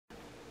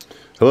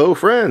Hello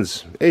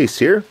friends, Ace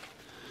here.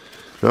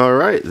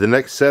 Alright, the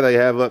next set I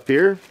have up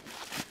here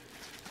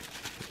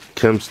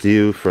comes to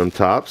you from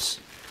Tops.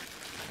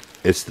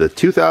 It's the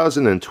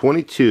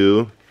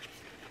 2022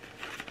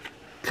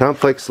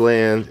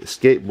 ComplexLand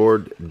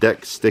Skateboard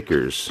deck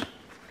stickers.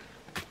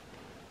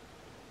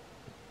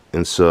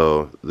 And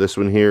so this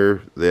one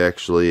here, they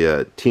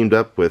actually teamed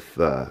up with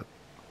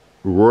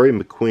Rory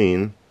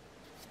McQueen,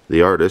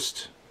 the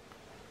artist.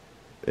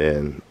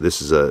 And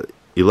this is a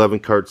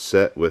 11 card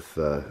set with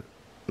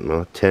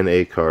 10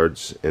 A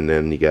cards, and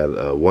then you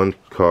got one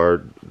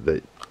card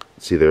that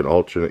it's either an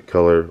alternate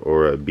color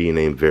or a B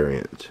name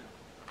variant.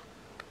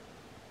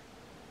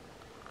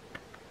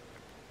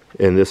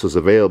 And this was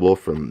available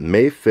from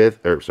May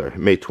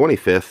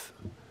 25th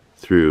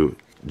through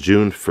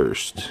June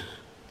 1st.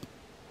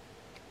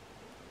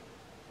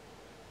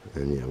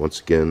 And yeah, once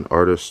again,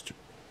 artist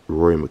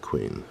Rory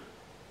McQueen.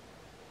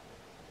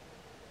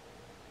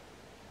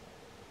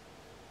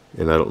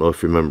 And I don't know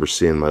if you remember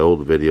seeing my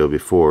old video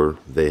before.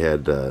 They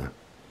had a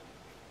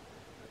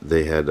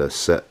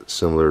set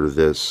similar to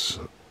this,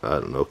 I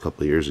don't know, a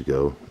couple of years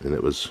ago, and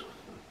it was,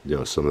 you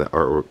know, some of that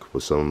artwork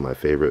was some of my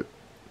favorite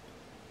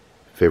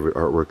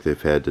artwork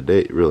they've had to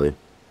date, really.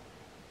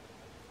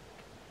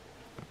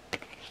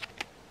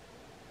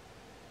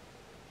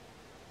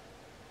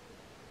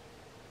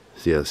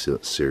 See, I see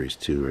that series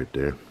 2 right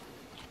there.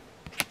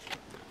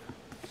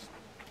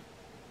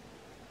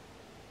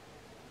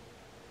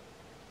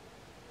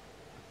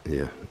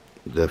 Yeah,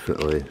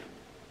 definitely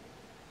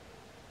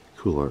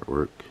cool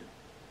artwork.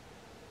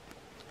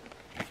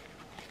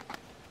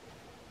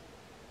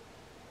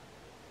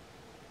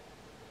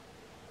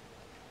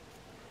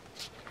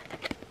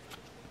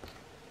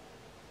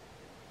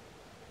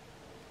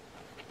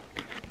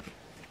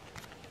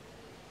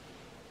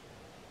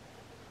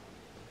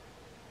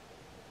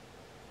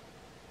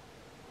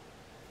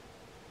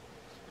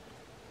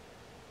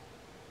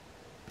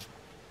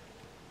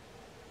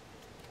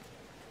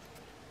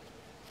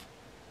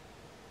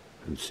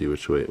 And see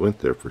which way it went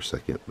there for a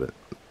second, but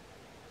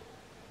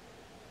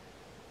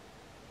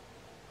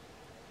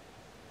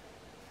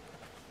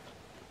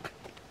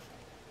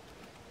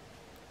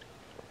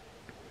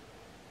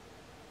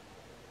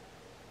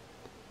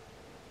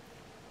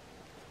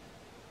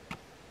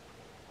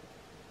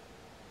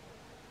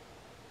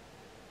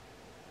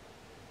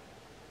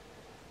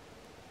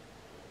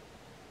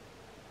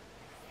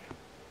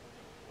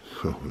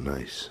oh,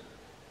 nice.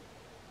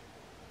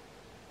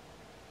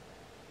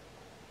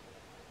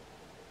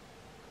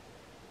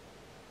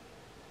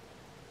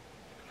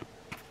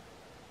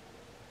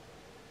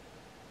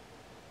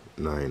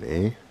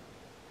 A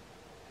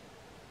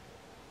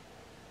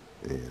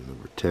and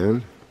number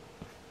 10.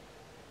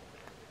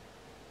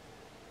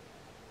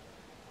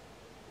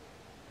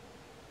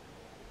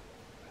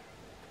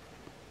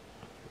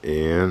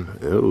 And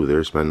oh,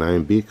 there's my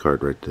 9B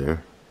card right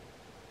there.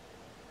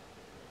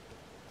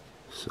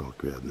 So I'll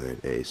grab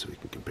 9A so we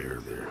can compare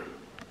there.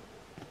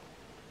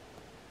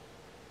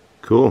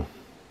 Cool.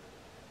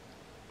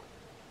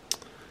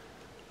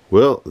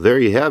 Well, there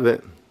you have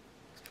it.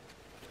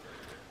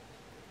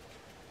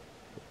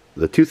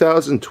 The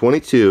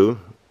 2022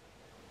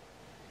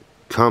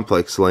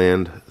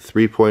 ComplexLand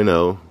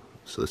 3.0.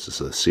 So this is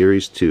a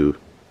series 2.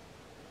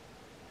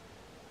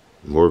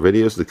 More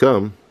videos to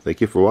come. Thank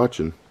you for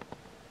watching.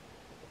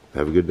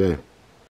 Have a good day.